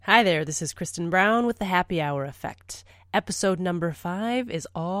Hi there, this is Kristen Brown with the Happy Hour Effect. Episode number 5 is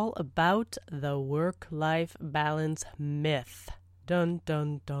all about the work-life balance myth. Dun,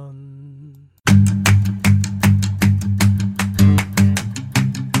 dun, dun.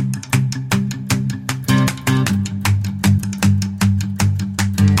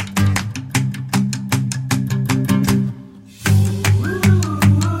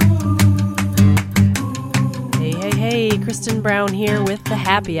 Hey, Kristen Brown here with the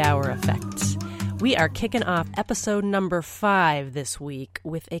Happy Hour Effect. We are kicking off episode number 5 this week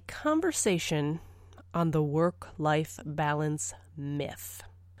with a conversation on the work-life balance myth.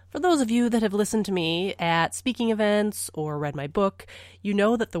 For those of you that have listened to me at speaking events or read my book, you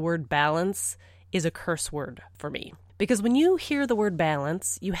know that the word balance is a curse word for me. Because when you hear the word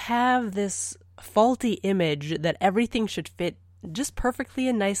balance, you have this faulty image that everything should fit just perfectly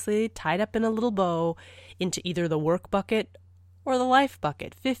and nicely tied up in a little bow into either the work bucket or the life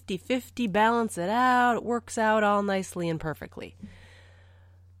bucket. 50-50, balance it out, it works out all nicely and perfectly.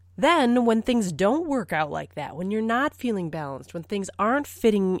 Then when things don't work out like that, when you're not feeling balanced, when things aren't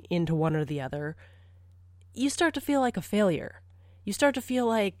fitting into one or the other, you start to feel like a failure. You start to feel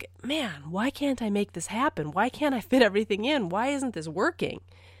like, man, why can't I make this happen? Why can't I fit everything in? Why isn't this working?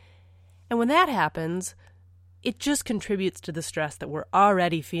 And when that happens, it just contributes to the stress that we're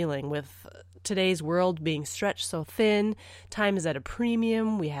already feeling with today's world being stretched so thin. Time is at a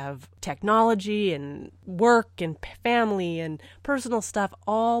premium. We have technology and work and family and personal stuff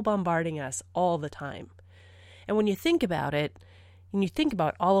all bombarding us all the time. And when you think about it, and you think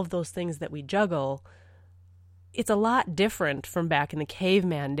about all of those things that we juggle, it's a lot different from back in the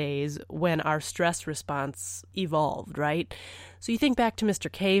caveman days when our stress response evolved, right? So you think back to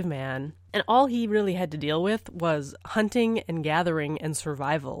Mr. Caveman, and all he really had to deal with was hunting and gathering and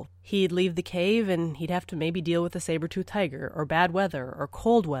survival. He'd leave the cave and he'd have to maybe deal with a saber-toothed tiger or bad weather or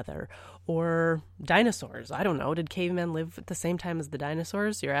cold weather or dinosaurs. I don't know. Did cavemen live at the same time as the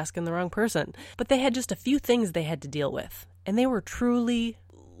dinosaurs? You're asking the wrong person. But they had just a few things they had to deal with, and they were truly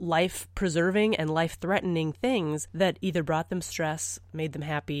life-preserving and life-threatening things that either brought them stress, made them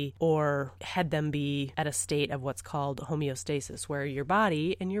happy, or had them be at a state of what's called homeostasis, where your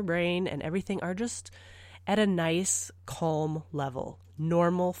body and your brain and everything are just at a nice, calm level,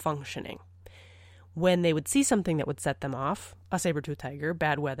 normal functioning. When they would see something that would set them off, a saber-toothed tiger,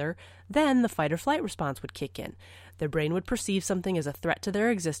 bad weather, then the fight-or-flight response would kick in. Their brain would perceive something as a threat to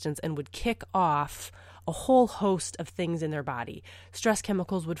their existence and would kick off a whole host of things in their body. Stress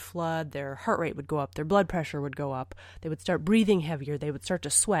chemicals would flood, their heart rate would go up, their blood pressure would go up, they would start breathing heavier, they would start to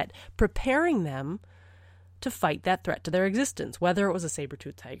sweat, preparing them to fight that threat to their existence, whether it was a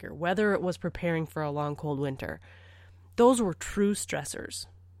saber-toothed tiger, whether it was preparing for a long, cold winter. Those were true stressors.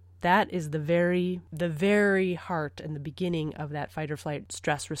 That is the very heart and the beginning of that fight-or-flight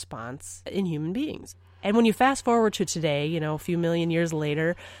stress response in human beings. And when you fast forward to today, a few million years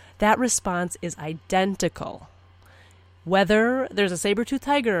later, that response is identical. Whether there's a saber-toothed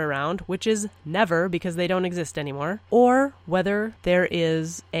tiger around, which is never because they don't exist anymore, or whether there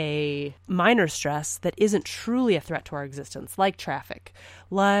is a minor stress that isn't truly a threat to our existence, like traffic,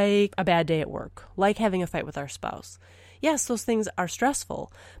 like a bad day at work, like having a fight with our spouse. Yes, those things are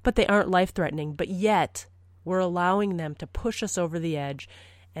stressful, but they aren't life-threatening, but yet we're allowing them to push us over the edge,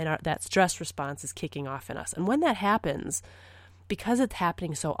 and that stress response is kicking off in us. And when that happens, because it's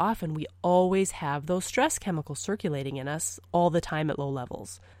happening so often, we always have those stress chemicals circulating in us all the time at low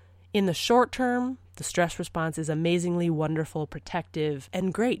levels. In the short term, the stress response is amazingly wonderful, protective,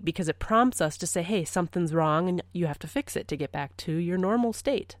 and great because it prompts us to say, hey, something's wrong and you have to fix it to get back to your normal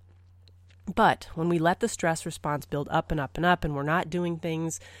state. But when we let the stress response build up and up and up, and we're not doing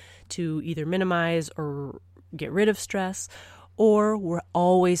things to either minimize or get rid of stress, or we're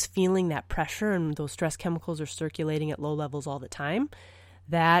always feeling that pressure and those stress chemicals are circulating at low levels all the time,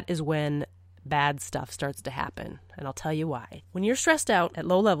 that is when bad stuff starts to happen. And I'll tell you why. When you're stressed out at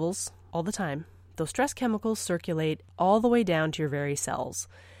low levels all the time, those stress chemicals circulate all the way down to your very cells.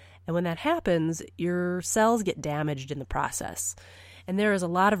 And when that happens, your cells get damaged in the process. And there is a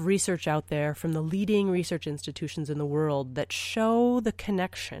lot of research out there from the leading research institutions in the world that show the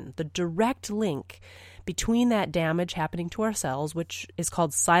connection, the direct link between that damage happening to our cells, which is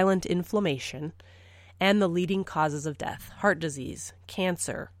called silent inflammation, and the leading causes of death: heart disease,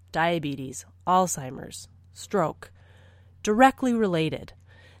 cancer, diabetes, Alzheimer's, stroke. Directly related.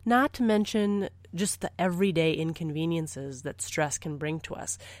 Not to mention just the everyday inconveniences that stress can bring to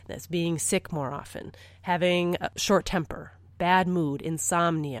us. That's being sick more often, having a short temper, bad mood,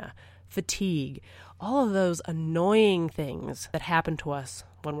 insomnia, fatigue, all of those annoying things that happen to us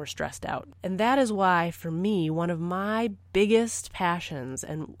when we're stressed out. And that is why, for me, one of my biggest passions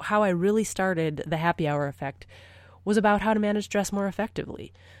and how I really started the Happy Hour Effect was about how to manage stress more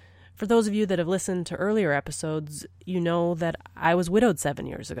effectively. For those of you that have listened to earlier episodes, you know that I was widowed 7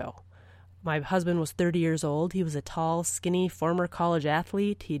 years ago. My husband was 30 years old. He was a tall, skinny, former college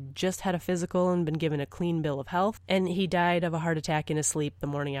athlete. He'd just had a physical and been given a clean bill of health, and he died of a heart attack in his sleep the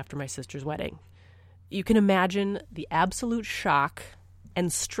morning after my sister's wedding. You can imagine the absolute shock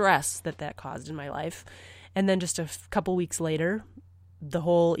and stress that caused in my life. And then just a couple weeks later, the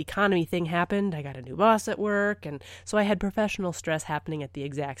whole economy thing happened. I got a new boss at work, and so I had professional stress happening at the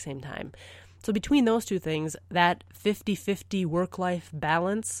exact same time. So between those two things, that 50-50 work-life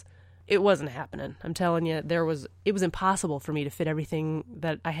balance, it wasn't happening. I'm telling you, it was impossible for me to fit everything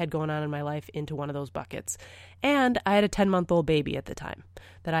that I had going on in my life into one of those buckets. And I had a 10-month-old baby at the time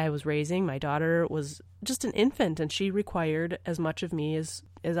that I was raising. My daughter was just an infant, and she required as much of me as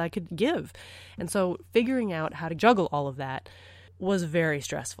I could give. And so figuring out how to juggle all of that was very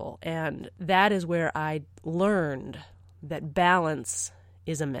stressful. And that is where I learned that balance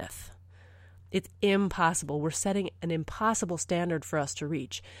is a myth. It's impossible. We're setting an impossible standard for us to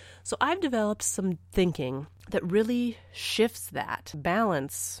reach. So I've developed some thinking that really shifts that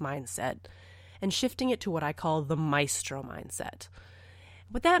balance mindset and shifting it to what I call the maestro mindset.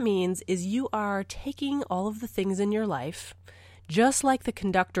 What that means is you are taking all of the things in your life, just like the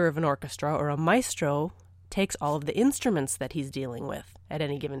conductor of an orchestra or a maestro takes all of the instruments that he's dealing with at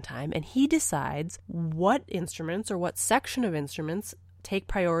any given time, and he decides what instruments or what section of instruments take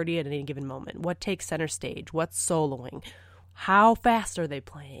priority at any given moment, what takes center stage, what's soloing, how fast are they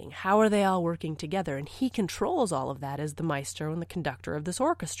playing, how are they all working together, and he controls all of that as the maestro and the conductor of this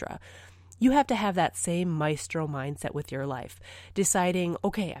orchestra. You have to have that same maestro mindset with your life, deciding,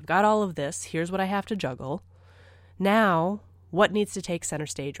 okay, I've got all of this, here's what I have to juggle. Now, what needs to take center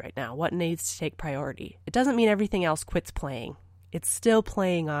stage right now? What needs to take priority? It doesn't mean everything else quits playing. It's still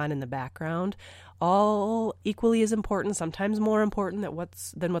playing on in the background, all equally as important, sometimes more important than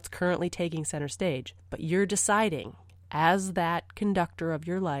what's currently taking center stage. But you're deciding, as that conductor of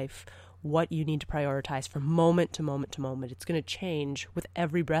your life, what you need to prioritize from moment to moment to moment. It's going to change with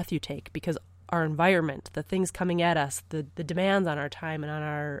every breath you take because our environment, the things coming at us, the demands on our time and on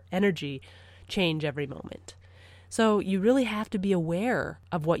our energy change every moment. So you really have to be aware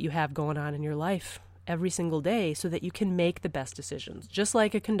of what you have going on in your life every single day so that you can make the best decisions. Just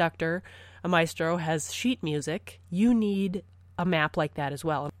like a conductor, a maestro has sheet music, you need a map like that as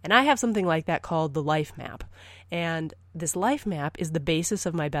well. And I have something like that called the life map. And this life map is the basis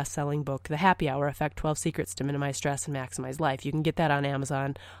of my best-selling book, The Happy Hour Effect, 12 Secrets to Minimize Stress and Maximize Life. You can get that on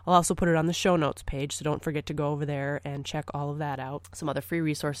Amazon. I'll also put it on the show notes page, so don't forget to go over there and check all of that out. Some other free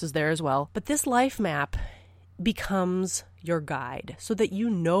resources there as well. But this life map becomes your guide so that you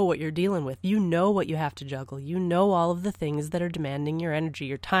know what you're dealing with. You know what you have to juggle. You know all of the things that are demanding your energy,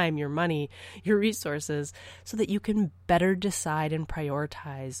 your time, your money, your resources, so that you can better decide and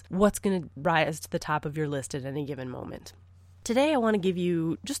prioritize what's going to rise to the top of your list at any given moment. Today, I want to give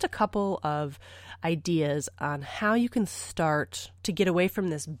you just a couple of ideas on how you can start to get away from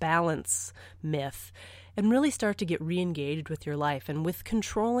this balance myth and really start to get re-engaged with your life and with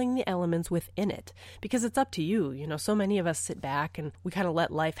controlling the elements within it. Because it's up to you. You know, so many of us sit back and we kind of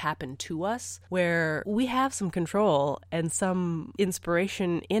let life happen to us, where we have some control and some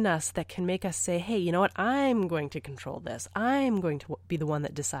inspiration in us that can make us say, hey, you know what, I'm going to control this. I'm going to be the one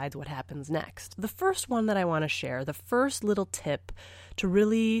that decides what happens next. The first one that I want to share, the first little tip to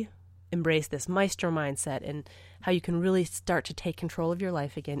really embrace this maestro mindset and how you can really start to take control of your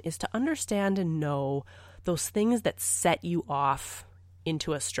life again, is to understand and know those things that set you off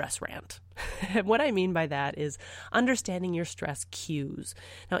into a stress rant. What I mean by that is understanding your stress cues.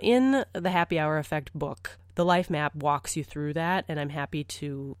 Now, in the Happy Hour Effect book, the life map walks you through that, and I'm happy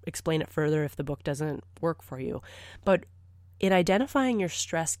to explain it further if the book doesn't work for you. But in identifying your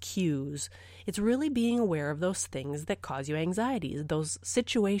stress cues, it's really being aware of those things that cause you anxiety, those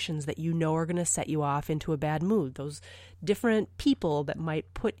situations that you know are going to set you off into a bad mood, those different people that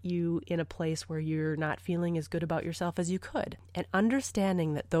might put you in a place where you're not feeling as good about yourself as you could. And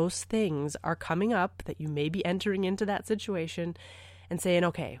understanding that those things are coming up, that you may be entering into that situation, and saying,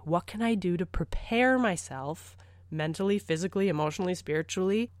 okay, what can I do to prepare myself mentally, physically, emotionally,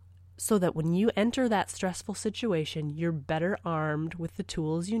 spiritually, so that when you enter that stressful situation, you're better armed with the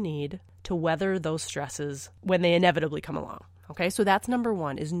tools you need to weather those stresses when they inevitably come along. Okay, so that's number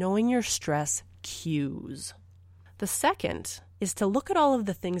one, is knowing your stress cues. The second is to look at all of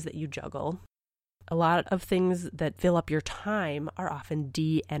the things that you juggle. A lot of things that fill up your time are often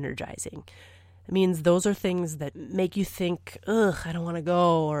de-energizing. It means those are things that make you think, ugh, I don't want to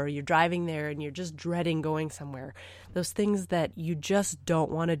go, or you're driving there and you're just dreading going somewhere. Those things that you just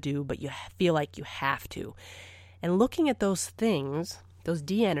don't want to do, but you feel like you have to. And looking at those things, those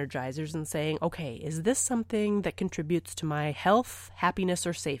de-energizers, and saying, okay, is this something that contributes to my health, happiness,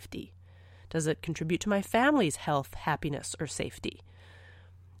 or safety? Does it contribute to my family's health, happiness, or safety?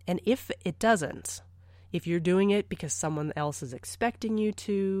 And if it doesn't, if you're doing it because someone else is expecting you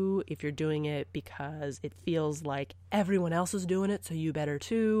to, if you're doing it because it feels like everyone else is doing it, so you better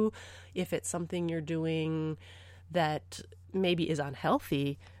too, if it's something you're doing that maybe is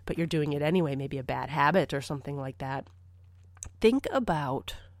unhealthy, but you're doing it anyway, maybe a bad habit or something like that, think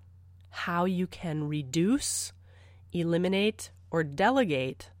about how you can reduce, eliminate, or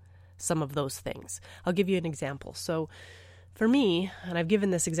delegate some of those things. I'll give you an example. So for me, and I've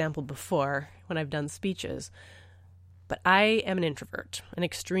given this example before when I've done speeches, but I am an introvert, an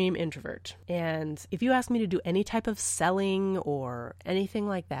extreme introvert. And if you ask me to do any type of selling or anything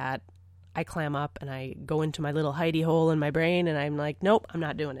like that, I clam up and I go into my little hidey hole in my brain and I'm like, nope, I'm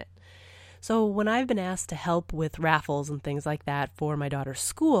not doing it. So when I've been asked to help with raffles and things like that for my daughter's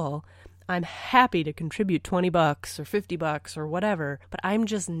school, I'm happy to contribute $20 or $50 or whatever, but I'm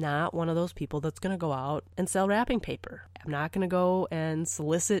just not one of those people that's going to go out and sell wrapping paper. I'm not going to go and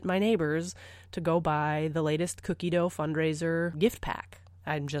solicit my neighbors to go buy the latest cookie dough fundraiser gift pack.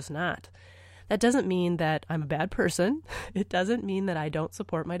 I'm just not. That doesn't mean that I'm a bad person. It doesn't mean that I don't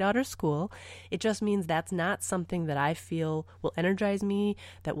support my daughter's school. It just means that's not something that I feel will energize me,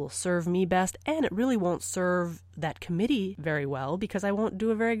 that will serve me best, and it really won't serve that committee very well because I won't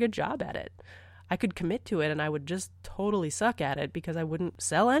do a very good job at it. I could commit to it and I would just totally suck at it because I wouldn't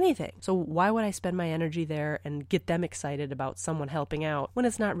sell anything. So why would I spend my energy there and get them excited about someone helping out when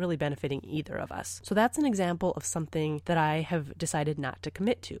it's not really benefiting either of us? So that's an example of something that I have decided not to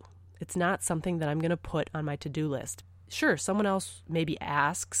commit to. It's not something that I'm going to put on my to-do list. Sure, someone else maybe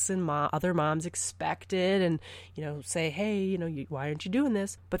asks and other moms expect it and, say, hey, why aren't you doing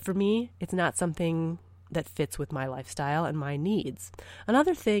this? But for me, it's not something that fits with my lifestyle and my needs.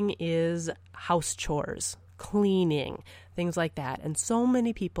 Another thing is house chores, cleaning, things like that. And so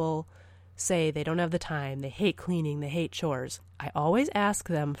many people say they don't have the time, they hate cleaning, they hate chores. I always ask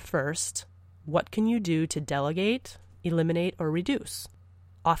them first, what can you do to delegate, eliminate, or reduce?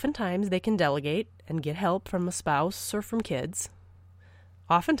 Oftentimes, they can delegate and get help from a spouse or from kids.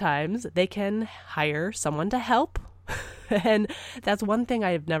 Oftentimes, they can hire someone to help. And that's one thing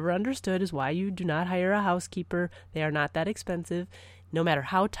I have never understood is why you do not hire a housekeeper. They are not that expensive. No matter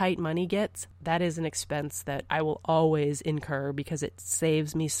how tight money gets, that is an expense that I will always incur because it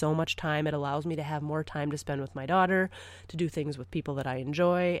saves me so much time. It allows me to have more time to spend with my daughter, to do things with people that I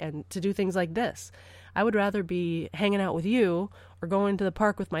enjoy, and to do things like this. I would rather be hanging out with you or going to the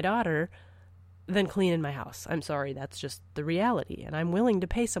park with my daughter than cleaning my house. I'm sorry, that's just the reality. And I'm willing to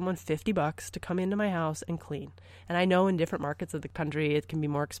pay someone $50 to come into my house and clean. And I know in different markets of the country, it can be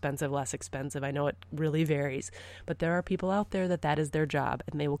more expensive, less expensive. I know it really varies. But there are people out there that is their job,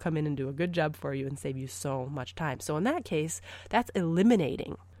 and they will come in and do a good job for you and save you so much time. So in that case, that's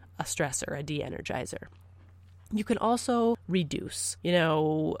eliminating a stressor, a de-energizer. You can also reduce. A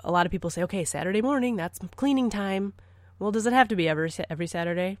lot of people say, okay, Saturday morning, that's cleaning time. Well, does it have to be every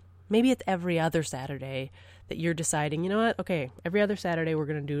Saturday? Maybe it's every other Saturday that you're deciding, okay, every other Saturday we're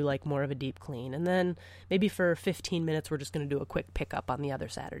going to do like more of a deep clean. And then maybe for 15 minutes we're just going to do a quick pickup on the other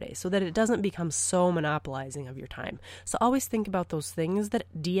Saturday so that it doesn't become so monopolizing of your time. So always think about those things that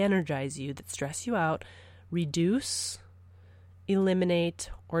de-energize you, that stress you out. Reduce, eliminate,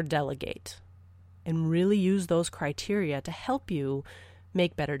 or delegate. And really use those criteria to help you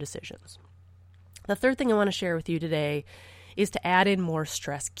make better decisions. The third thing I want to share with you today is to add in more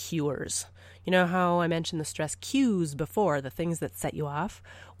stress cures. You know how I mentioned the stress cues before, the things that set you off?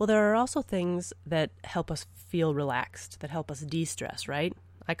 Well, there are also things that help us feel relaxed, that help us de-stress, right?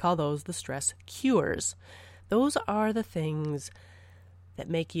 I call those the stress cures. Those are the things that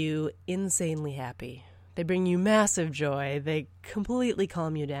make you insanely happy. They bring you massive joy. They completely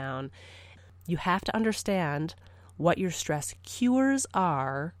calm you down. You have to understand what your stress cures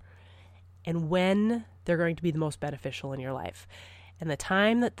are and when they're going to be the most beneficial in your life. And the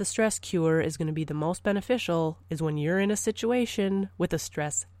time that the stress cure is going to be the most beneficial is when you're in a situation with a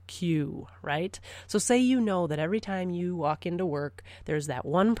stress cue, right? So say you know that every time you walk into work, there's that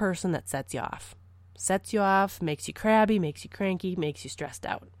one person that sets you off. Sets you off, makes you crabby, makes you cranky, makes you stressed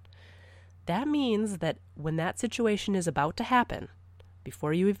out. That means that when that situation is about to happen,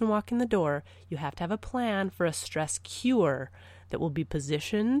 before you even walk in the door, you have to have a plan for a stress cure that will be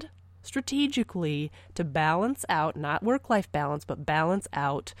positioned strategically to balance out, not work-life balance, but balance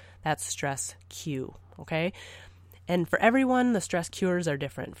out that stress cue, okay? And for everyone, the stress cures are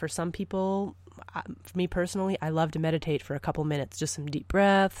different. For some people, for me personally, I love to meditate for a couple minutes, just some deep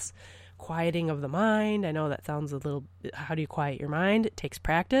breaths, quieting of the mind. I know that sounds a little, how do you quiet your mind? It takes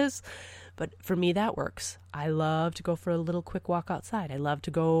practice, but for me that works. I love to go for a little quick walk outside. I love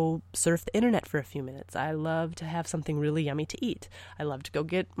to go surf the internet for a few minutes. I love to have something really yummy to eat. I love to go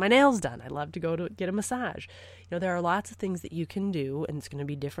get my nails done. I love to go to get a massage. There are lots of things that you can do, and it's going to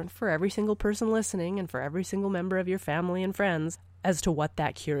be different for every single person listening and for every single member of your family and friends as to what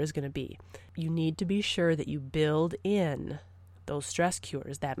that cure is going to be. You need to be sure that you build in those stress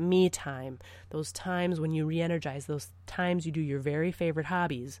cures, that me time, those times when you re-energize, those times you do your very favorite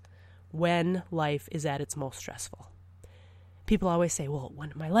hobbies when life is at its most stressful. People always say, well,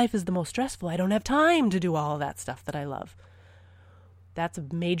 when my life is the most stressful, I don't have time to do all of that stuff that I love. That's a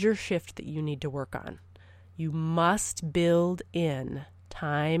major shift that you need to work on. You must build in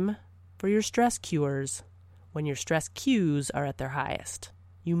time for your stress cures when your stress cues are at their highest.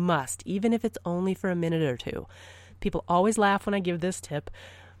 You must, even if it's only for a minute or two. People always laugh when I give this tip,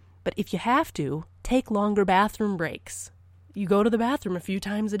 but if you have to, take longer bathroom breaks. You go to the bathroom a few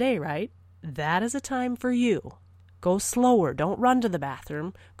times a day, right? That is a time for you. Go slower. Don't run to the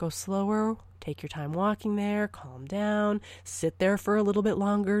bathroom. Go slower. Take your time walking there. Calm down. Sit there for a little bit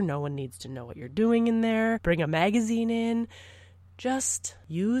longer. No one needs to know what you're doing in there. Bring a magazine in. Just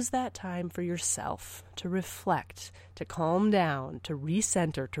use that time for yourself to reflect, to calm down, to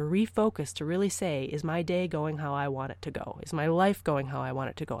recenter, to refocus, to really say, is my day going how I want it to go? Is my life going how I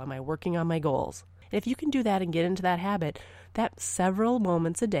want it to go? Am I working on my goals? And if you can do that and get into that habit, that's several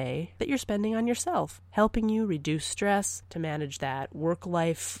moments a day that you're spending on yourself, helping you reduce stress, to manage that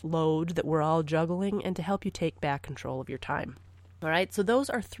work-life load that we're all juggling, and to help you take back control of your time. All right, so those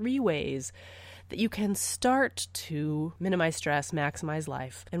are 3 ways that you can start to minimize stress, maximize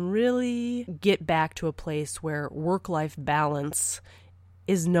life, and really get back to a place where work-life balance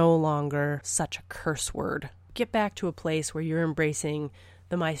is no longer such a curse word. Get back to a place where you're embracing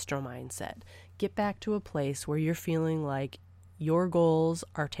the maestro mindset. Get back to a place where you're feeling like your goals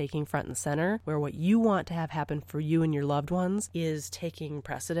are taking front and center, where what you want to have happen for you and your loved ones is taking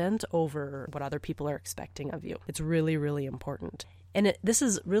precedent over what other people are expecting of you. It's really, really important. And this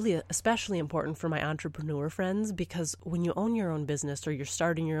is really especially important for my entrepreneur friends, because when you own your own business, or you're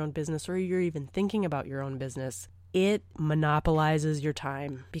starting your own business, or you're even thinking about your own business, it monopolizes your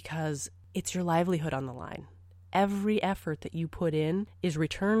time because it's your livelihood on the line. Every effort that you put in is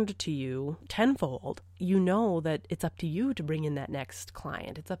returned to you tenfold. You know that it's up to you to bring in that next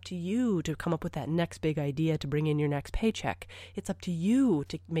client. It's up to you to come up with that next big idea to bring in your next paycheck. It's up to you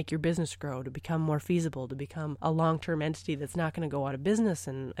to make your business grow, to become more feasible, to become a long-term entity that's not going to go out of business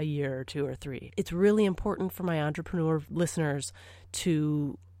in a year or 2 or 3. It's really important for my entrepreneur listeners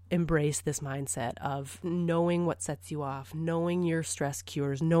to embrace this mindset of knowing what sets you off, knowing your stress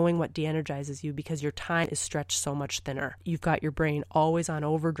cures, knowing what de-energizes you, because your time is stretched so much thinner. You've got your brain always on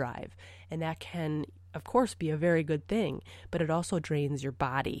overdrive, and that can, of course, be a very good thing, but it also drains your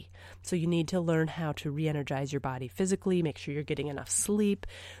body. So you need to learn how to re-energize your body physically, make sure you're getting enough sleep,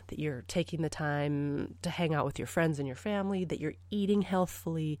 that you're taking the time to hang out with your friends and your family, that you're eating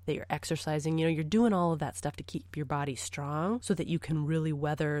healthfully, that you're exercising. You're doing all of that stuff to keep your body strong so that you can really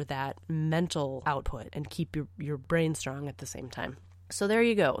weather that mental output and keep your brain strong at the same time. So there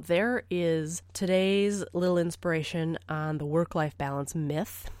you go. There is today's little inspiration on the work-life balance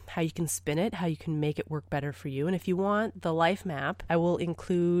myth, how you can spin it, how you can make it work better for you. And if you want the life map, I will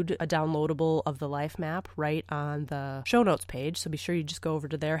include a downloadable of the life map right on the show notes page. So be sure you just go over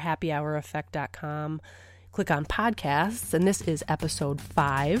to there, happyhoureffect.com. Click on podcasts, and this is episode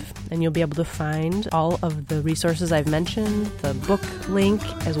 5, and you'll be able to find all of the resources I've mentioned, the book link,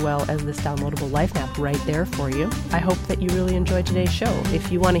 as well as this downloadable life map right there for you. I hope that you really enjoyed today's show.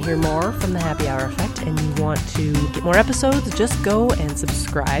 If you want to hear more from the Happy Hour Effect and you want to get more episodes, just go and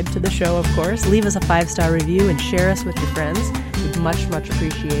subscribe to the show, of course. Leave us a 5-star review and share us with your friends. We'd much, much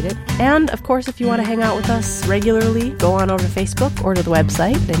appreciate it. And, of course, if you want to hang out with us regularly, go on over to Facebook or to the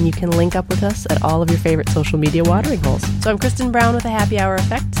website, and you can link up with us at all of your favorite social media watering holes. So I'm Kristen Brown with the Happy Hour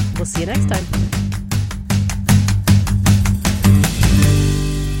Effect. We'll see you next time.